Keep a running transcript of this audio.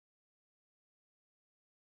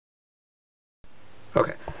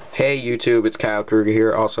Okay. Hey YouTube, it's Kyle Kruger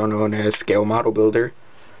here, also known as Scale Model Builder.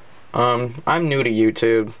 I'm new to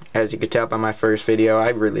YouTube. As you could tell by my first video, I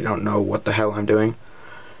really don't know what the hell I'm doing.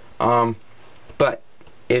 But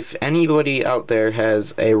if anybody out there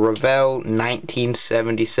has a Revell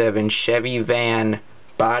 1977 Chevy van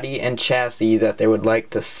body and chassis that they would like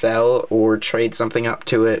to sell or trade something up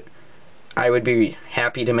to it, I would be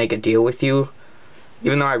happy to make a deal with you.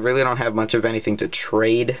 Even though I really don't have much of anything to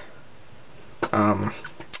trade.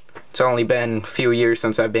 It's only been a few years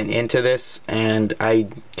since I've been into this, and I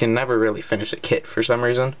can never really finish a kit for some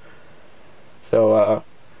reason. So,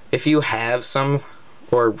 if you have some,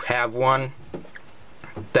 or have one,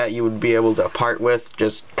 that you would be able to part with,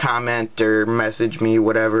 just comment or message me,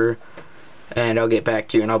 whatever, and I'll get back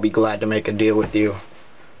to you, and I'll be glad to make a deal with you.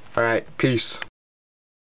 Alright, peace.